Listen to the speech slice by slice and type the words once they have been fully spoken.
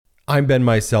I'm Ben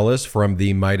Meiselas from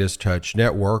the Midas Touch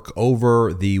Network.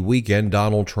 Over the weekend,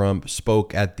 Donald Trump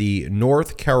spoke at the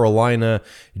North Carolina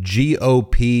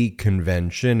GOP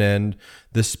convention, and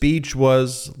the speech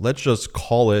was, let's just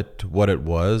call it what it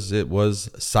was. It was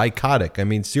psychotic. I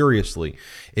mean, seriously,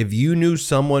 if you knew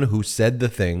someone who said the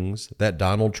things that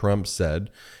Donald Trump said,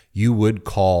 you would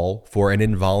call for an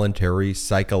involuntary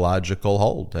psychological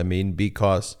hold. I mean,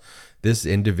 because this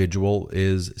individual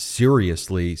is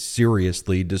seriously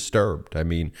disturbed. I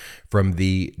mean, from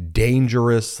the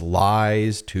dangerous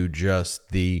lies to just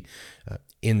the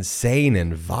insane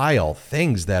and vile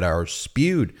things that are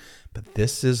spewed. But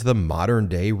this is the modern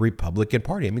day Republican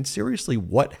Party. I mean, seriously,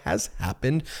 what has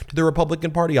happened to the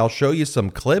Republican Party? I'll show you some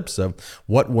clips of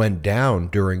what went down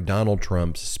during Donald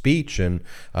Trump's speech in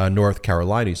North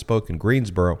Carolina. He spoke in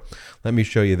Greensboro. Let me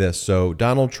show you this. So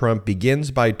Donald Trump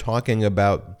begins by talking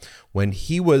about when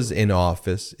he was in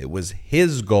office, it was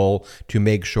his goal to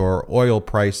make sure oil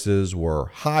prices were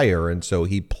higher. And so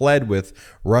he pled with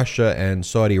Russia and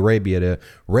Saudi Arabia to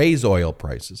raise oil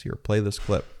prices. Here, play this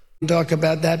clip. Talk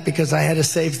about that because I had to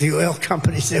save the oil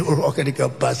companies. They were all going to go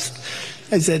bust.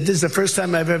 I said, this is the first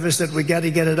time I've ever said we got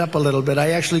to get it up a little bit.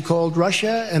 I actually called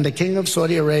Russia and the King of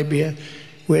Saudi Arabia.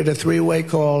 We had a three-way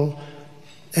call,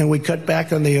 and we cut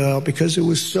back on the oil because it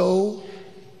was so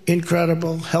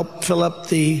incredible. Helped fill up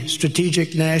the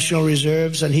strategic national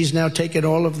reserves, and he's now taken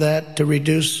all of that to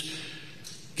reduce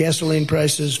gasoline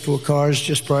prices for cars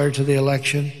just prior to the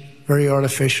election, very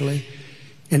artificially.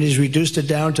 And he's reduced it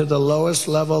down to the lowest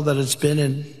level that it's been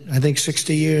in, I think,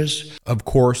 60 years. Of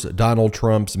course, Donald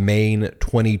Trump's main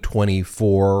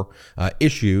 2024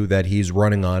 issue that he's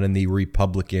running on in the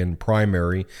Republican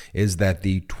primary is that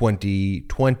the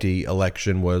 2020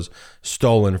 election was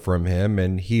stolen from him.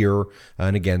 And here,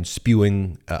 and again,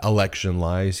 spewing election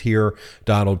lies, here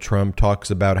Donald Trump talks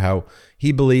about how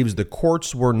he believes the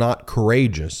courts were not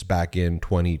courageous back in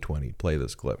 2020. Play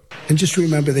this clip. And just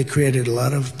remember, they created a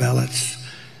lot of ballots.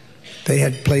 They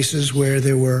had places where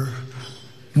there were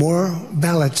more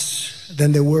ballots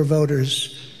than there were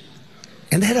voters.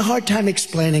 And they had a hard time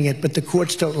explaining it, but the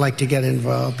courts don't like to get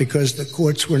involved because the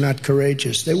courts were not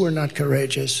courageous. They were not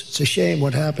courageous. It's a shame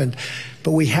what happened.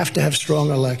 But we have to have strong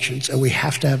elections, and we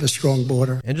have to have a strong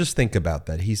border. And just think about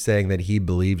that. He's saying that he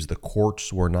believes the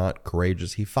courts were not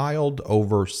courageous. He filed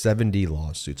over 70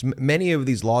 lawsuits. Many of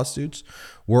these lawsuits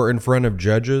were in front of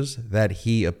judges that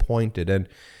he appointed, and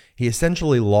he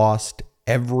essentially lost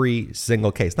every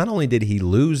single case. Not only did he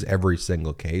lose every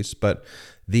single case, but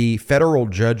the federal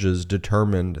judges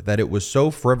determined that it was so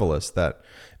frivolous that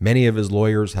many of his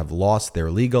lawyers have lost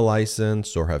their legal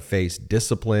license or have faced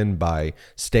discipline by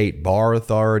state bar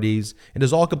authorities. It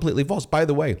is all completely false. By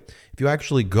the way, if you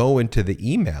actually go into the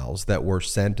emails that were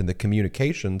sent and the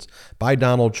communications by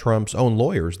Donald Trump's own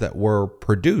lawyers that were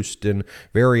produced in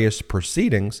various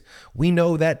proceedings, we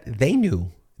know that they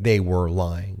knew they were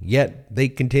lying, yet they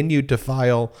continued to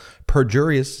file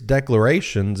perjurious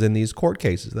declarations in these court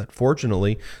cases that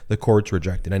fortunately the courts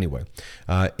rejected anyway.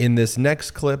 In this next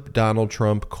clip, Donald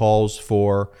Trump calls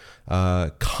for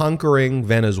conquering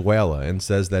Venezuela and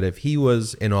says that if he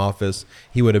was in office,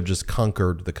 he would have just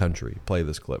conquered the country. Play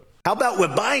this clip. How about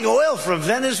we're buying oil from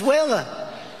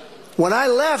Venezuela? When I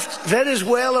left,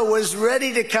 Venezuela was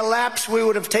ready to collapse. We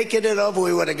would have taken it over.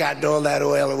 We would have gotten all that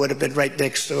oil. It would have been right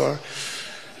next door.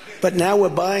 But now we're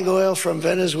buying oil from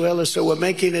Venezuela, so we're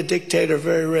making a dictator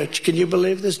very rich. Can you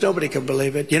believe this? Nobody can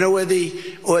believe it. You know where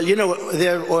the oil,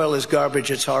 their oil is garbage.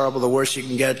 It's horrible. The worst you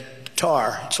can get,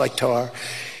 tar. It's like tar.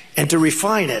 And to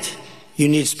refine it, you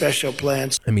need special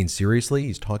plants. I mean, seriously,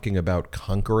 he's talking about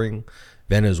conquering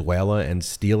Venezuela and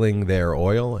stealing their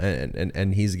oil,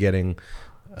 and he's getting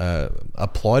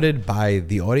applauded by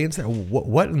the audience.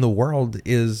 What in the world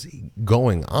is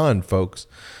going on, folks?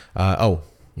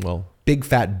 Big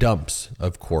fat dumps,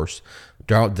 of course.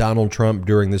 Donald Trump,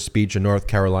 during this speech in North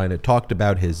Carolina, talked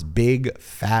about his big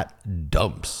fat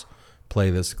dumps.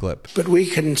 Play this clip. But we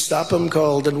can stop them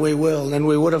cold, and we will. And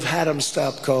we would have had them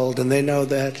stop cold, and they know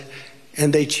that.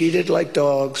 And they cheated like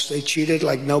dogs. They cheated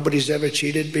like nobody's ever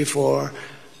cheated before.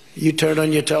 You turn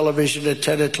on your television at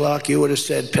 10 o'clock, you would have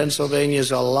said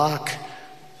Pennsylvania's a lock.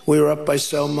 We were up by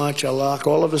so much, a lock.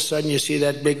 All of a sudden, you see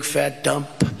that big fat dump.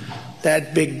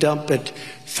 That big dump at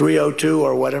 3:02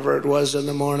 or whatever it was in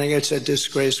the morning. It's a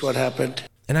disgrace what happened.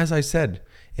 And as I said,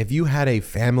 if you had a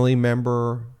family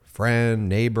member, friend,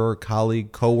 neighbor,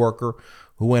 colleague, coworker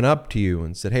who went up to you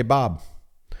and said, "Hey, Bob,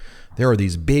 there are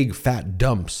these big fat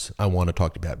dumps I want to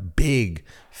talk about. Big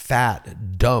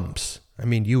fat dumps." I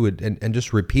mean, you would, and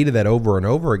just repeated that over and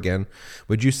over again.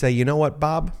 Would you say, "You know what,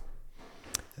 Bob?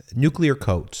 Nuclear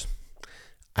codes.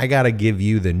 I got to give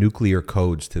you the nuclear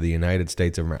codes to the United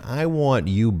States of America. I want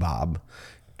you, Bob,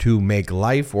 to make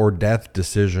life or death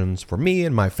decisions for me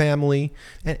and my family.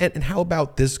 And how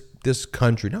about this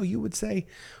country? No, you would say,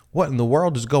 what in the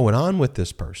world is going on with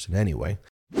this person anyway?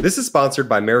 This is sponsored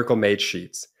by Miracle Made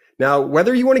Sheets. Now,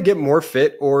 whether you want to get more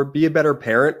fit or be a better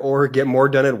parent or get more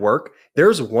done at work,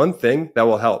 there's one thing that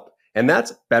will help, and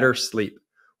that's better sleep.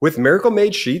 With Miracle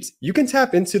Made Sheets, you can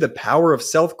tap into the power of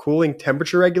self-cooling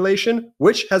temperature regulation,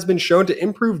 which has been shown to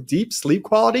improve deep sleep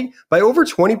quality by over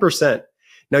 20%.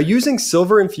 Now, using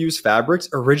silver-infused fabrics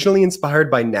originally inspired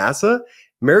by NASA,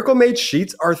 Miracle Made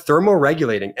Sheets are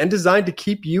thermoregulating and designed to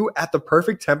keep you at the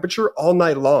perfect temperature all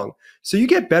night long, so you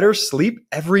get better sleep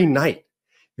every night.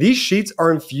 These sheets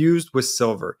are infused with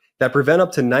silver that prevent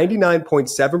up to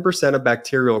 99.7% of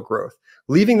bacterial growth,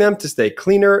 leaving them to stay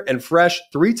cleaner and fresh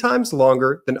 3 times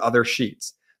longer than other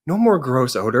sheets. No more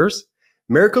gross odors.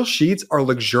 Miracle Sheets are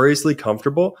luxuriously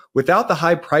comfortable without the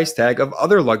high price tag of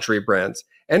other luxury brands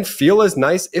and feel as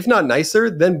nice, if not nicer,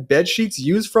 than bed sheets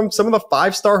used from some of the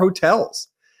 5-star hotels.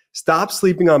 Stop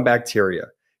sleeping on bacteria.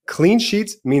 Clean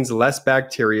sheets means less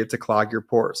bacteria to clog your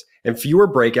pores and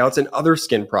fewer breakouts and other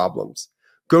skin problems.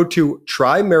 Go to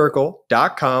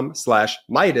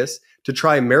trymiracle.com/Midas to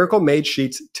try Miracle Made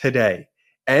Sheets today.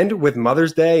 And with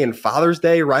Mother's Day and Father's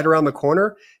Day right around the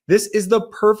corner, this is the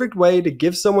perfect way to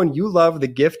give someone you love the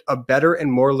gift of better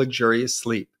and more luxurious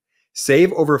sleep.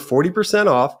 Save over 40%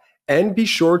 off and be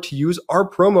sure to use our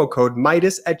promo code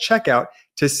Midas at checkout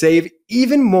to save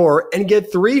even more and get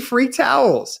 3 free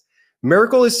towels.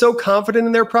 Miracle is so confident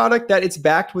in their product that it's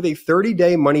backed with a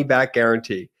 30-day money-back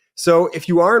guarantee. So if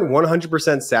you aren't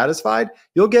 100% satisfied,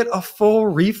 you'll get a full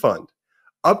refund.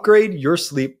 Upgrade your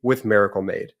sleep with Miracle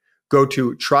Made. Go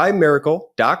to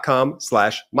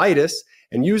trymiracle.com/Midas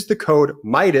and use the code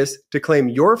Midas to claim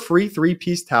your free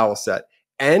 3-piece towel set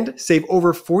and save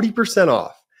over 40%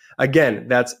 off. Again,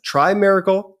 that's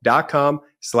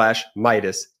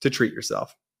trymiracle.com/Midas to treat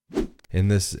yourself. In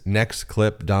this next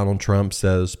clip, Donald Trump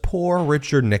says, poor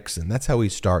Richard Nixon. That's how he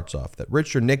starts off, that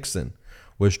Richard Nixon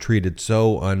was treated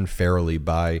so unfairly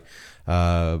by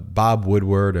Bob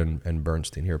Woodward and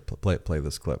Bernstein. Here, play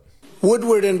this clip.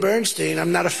 Woodward and Bernstein,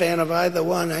 I'm not a fan of either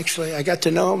one, actually. I got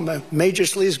to know them, major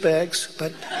sleazebags,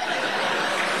 but,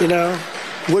 you know,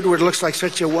 Woodward looks like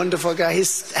such a wonderful guy.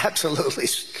 He's absolutely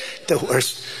the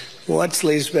worst. What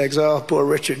sleazebags? Oh, poor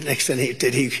Richard Nixon. He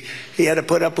had to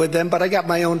put up with them, but I got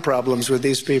my own problems with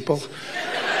these people.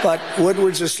 But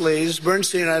Woodward's a sleaze.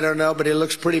 Bernstein, I don't know, but he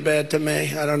looks pretty bad to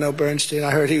me. I don't know Bernstein.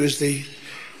 I heard he was the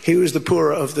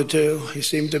poorer of the two. He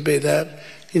seemed to be that.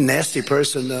 He's a nasty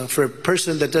person, though. For a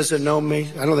person that doesn't know me,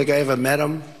 I don't think I ever met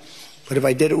him. But if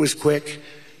I did, it was quick.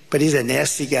 But he's a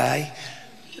nasty guy.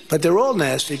 But they're all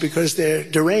nasty because they're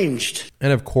deranged.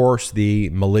 And of course,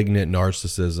 the malignant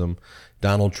narcissism.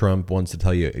 Donald Trump wants to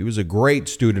tell you he was a great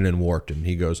student in Wharton.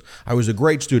 He goes, I was a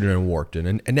great student in Wharton,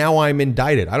 and now I'm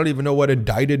indicted. I don't even know what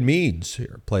indicted means.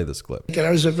 Here, play this clip.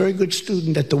 I was a very good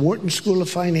student at the Wharton School of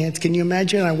Finance. Can you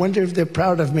imagine? I wonder if they're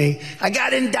proud of me. I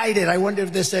got indicted. I wonder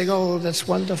if they're saying, oh, that's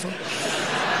wonderful.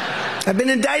 I've been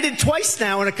indicted twice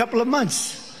now in a couple of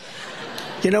months.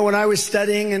 You know, when I was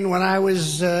studying and when I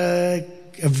was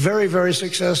a very, very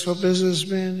successful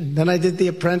businessman. And then I did The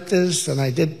Apprentice, and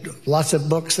I did lots of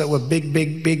books that were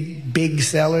big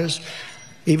sellers.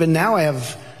 Even now I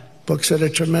have books that are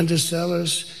tremendous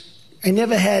sellers. I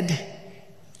never had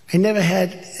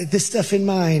this stuff in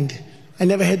mind. I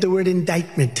never had the word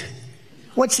indictment.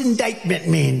 What's indictment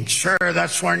mean? Sir,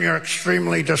 that's when you're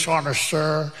extremely dishonest,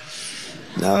 sir.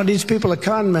 No, these people are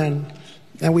con men,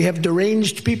 and we have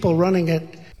deranged people running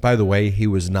it. By the way, he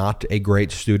was not a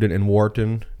great student in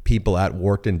Wharton. People at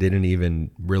Wharton didn't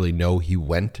even really know he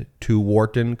went to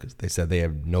Wharton because they said they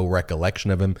have no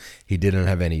recollection of him. He didn't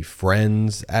have any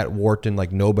friends at Wharton.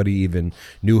 Like, nobody even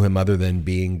knew him other than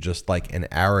being just like an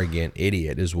arrogant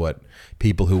idiot is what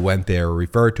people who went there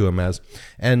refer to him as.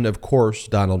 And of course,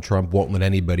 Donald Trump won't let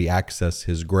anybody access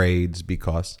his grades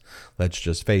because, let's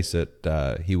just face it,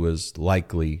 he was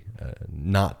likely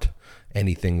not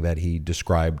anything that he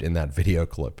described in that video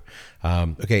clip.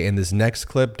 Okay, in this next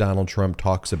clip, Donald Trump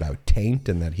talks about taint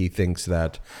and that he thinks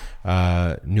that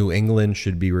New England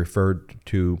should be referred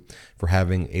to for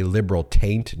having a liberal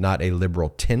taint, not a liberal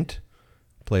tint.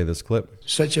 Play this clip.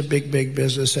 Such a big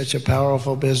business, such a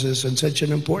powerful business, and such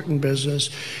an important business.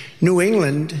 New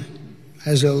England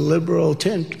has a liberal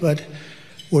tint,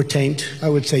 or taint. I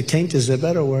would say taint is a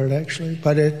better word, actually,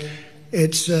 but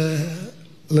it's a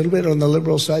little bit on the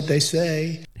liberal side, they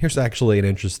say. Here's actually an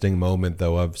interesting moment,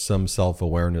 though, of some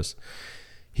self-awareness.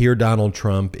 Here, Donald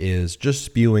Trump is just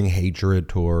spewing hatred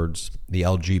towards the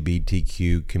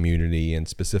LGBTQ community and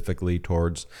specifically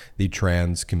towards the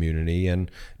trans community.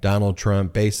 And Donald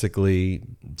Trump basically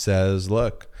says,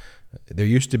 look, there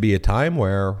used to be a time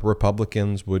where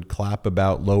Republicans would clap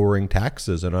about lowering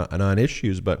taxes and on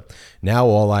issues, but now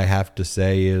all I have to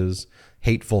say is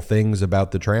hateful things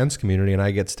about the trans community and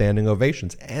I get standing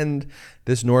ovations. And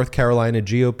this North Carolina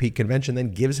GOP convention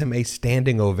then gives him a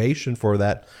standing ovation for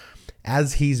that,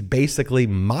 as he's basically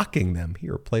mocking them.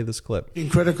 Here, play this clip. In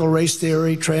critical race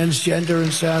theory, transgender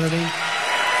insanity,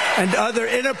 and other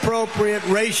inappropriate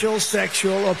racial,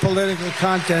 sexual, or political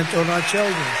content on our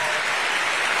children.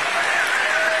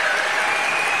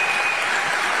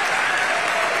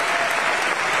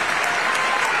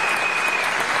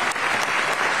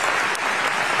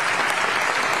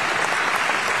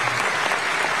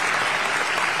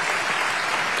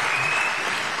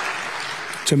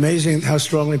 It's amazing how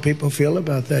strongly people feel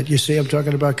about that. You see, I'm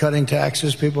talking about cutting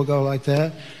taxes. People go like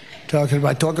that. Talk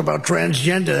about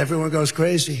transgender. Everyone goes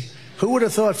crazy. Who would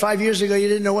have thought 5 years ago you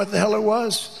didn't know what the hell it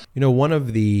was? You know, one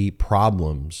of the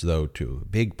problems, though, too, a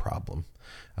big problem,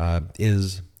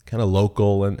 is kind of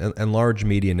local and large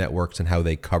media networks and how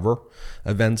they cover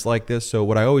events like this. So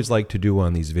what I always like to do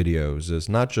on these videos is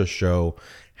not just show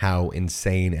how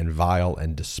insane and vile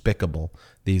and despicable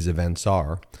these events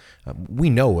are. We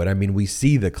know it. I mean, we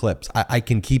see the clips. I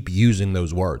can keep using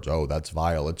those words. Oh, that's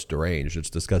vile. It's deranged. It's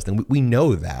disgusting. We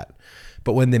know that.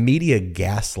 But when the media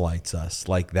gaslights us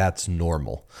like that's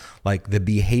normal, like the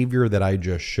behavior that I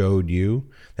just showed you,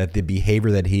 that the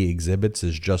behavior that he exhibits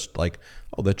is just like,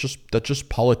 oh, that's just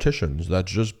politicians.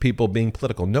 That's just people being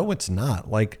political. No, it's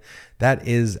not. Like, that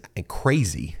is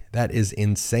crazy. That is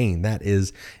insane. That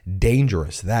is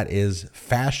dangerous. That is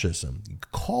fascism.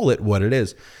 Call it what it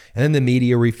is. And then the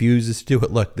media refuses to do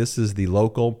it. Look, this is the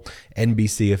local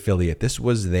NBC affiliate. This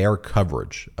was their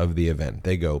coverage of the event.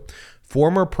 They go,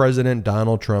 former President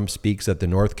Donald Trump speaks at the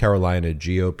North Carolina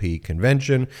GOP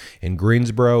convention in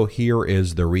Greensboro. Here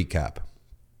is the recap.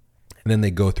 And then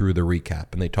they go through the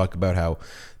recap and they talk about how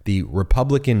the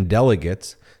Republican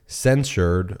delegates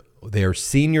censured their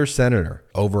senior senator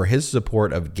over his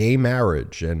support of gay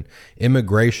marriage and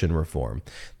immigration reform.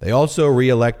 They also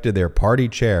reelected their party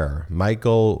chair,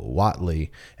 Michael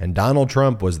Whatley, and Donald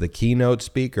Trump was the keynote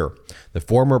speaker. The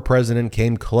former president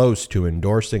came close to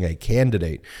endorsing a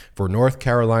candidate for North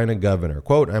Carolina governor.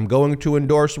 Quote, I'm going to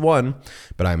endorse one,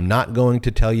 but I'm not going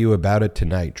to tell you about it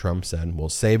tonight, Trump said. We'll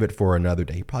save it for another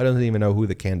day. He probably doesn't even know who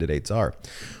the candidates are.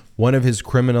 On his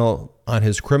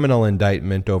criminal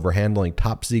indictment over handling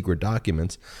top secret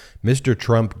documents, Mr.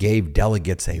 Trump gave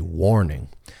delegates a warning.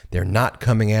 They're not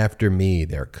coming after me.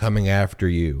 They're coming after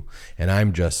you. And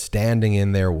I'm just standing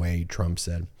in their way, Trump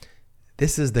said.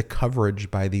 This is the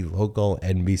coverage by the local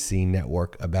NBC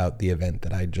network about the event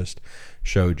that I just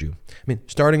showed you. I mean,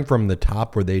 starting from the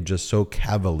top where they just so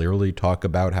cavalierly talk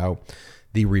about how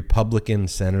the Republican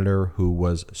senator who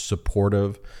was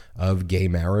supportive of gay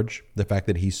marriage, the fact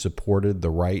that he supported the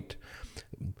right,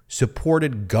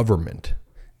 supported government,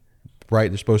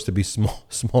 right? There's supposed to be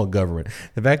small government.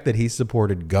 The fact that he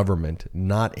supported government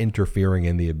not interfering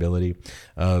in the ability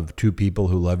of two people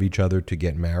who love each other to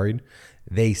get married,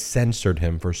 they censored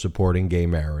him for supporting gay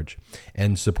marriage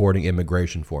and supporting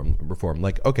immigration reform.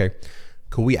 Like, okay,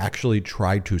 could we actually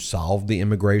try to solve the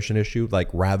immigration issue? Like,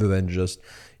 rather than just,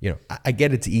 I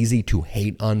get it's easy to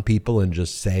hate on people and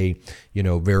just say,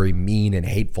 very mean and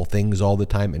hateful things all the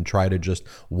time and try to just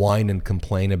whine and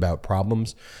complain about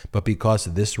problems. But because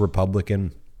this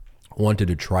Republican wanted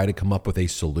to try to come up with a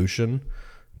solution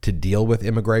to deal with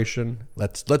immigration,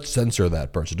 let's censor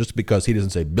that person just because he doesn't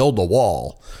say build a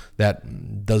wall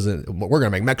that doesn't, we're going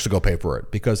to make Mexico pay for it,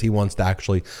 because he wants to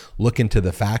actually look into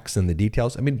the facts and the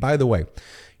details. I mean, by the way,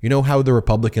 you know how the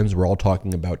Republicans were all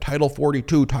talking about Title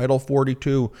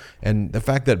 42, and the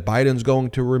fact that Biden's going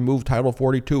to remove Title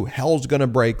 42, hell's going to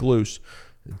break loose.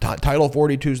 Title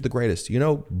 42 is the greatest.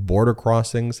 Border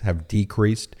crossings have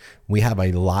decreased. We have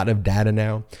a lot of data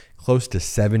now, close to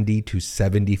 70 to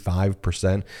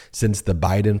 75% since the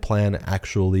Biden plan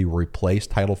actually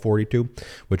replaced Title 42,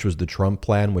 which was the Trump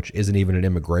plan, which isn't even an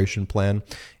immigration plan.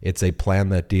 It's a plan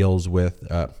that deals with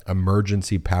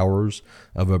emergency powers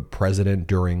of a president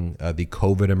during the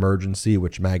COVID emergency,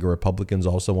 which MAGA Republicans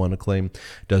also want to claim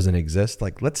doesn't exist.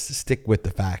 Like, let's stick with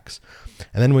the facts.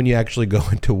 And then when you actually go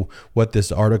into what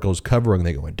this article is covering,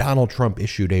 they go, Donald Trump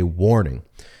issued a warning.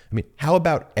 I mean, how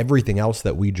about everything else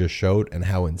that we just showed and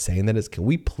how insane that is? Can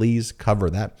we please cover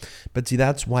that? But see,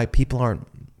 that's why people aren't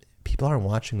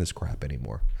watching this crap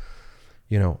anymore.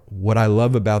 You know, what I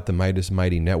love about the Meidas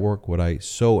Mighty Network, what I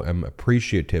so am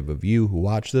appreciative of you who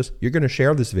watch this, you're going to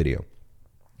share this video.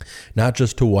 Not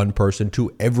just to one person,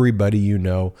 to everybody you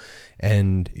know.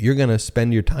 And you're going to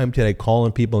spend your time today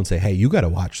calling people and say, hey, you got to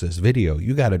watch this video.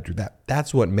 You got to do that.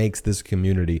 That's what makes this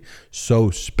community so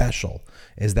special,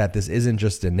 is that this isn't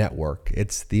just a network.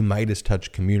 It's the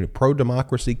MeidasTouch community,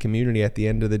 pro-democracy community at the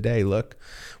end of the day. Look,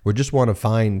 we just want to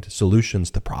find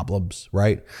solutions to problems,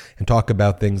 right? And talk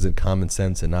about things in common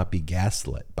sense and not be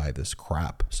gaslit by this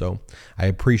crap. So I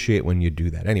appreciate when you do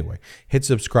that. Anyway, hit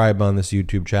subscribe on this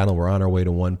YouTube channel. We're on our way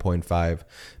to 1.5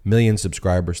 million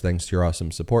subscribers thanks to your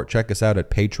awesome support. Check us out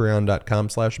at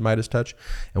patreon.com/MeidasTouch,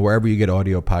 and wherever you get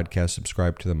audio podcasts,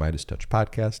 subscribe to the MeidasTouch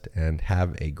podcast, and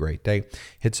have a great day.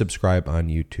 Hit subscribe on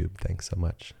YouTube. Thanks so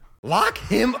much. Lock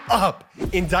him up!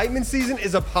 Indictment season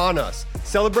is upon us.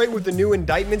 Celebrate with the new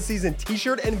Indictment season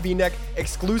t-shirt and v-neck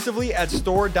exclusively at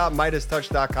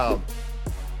store.meidastouch.com.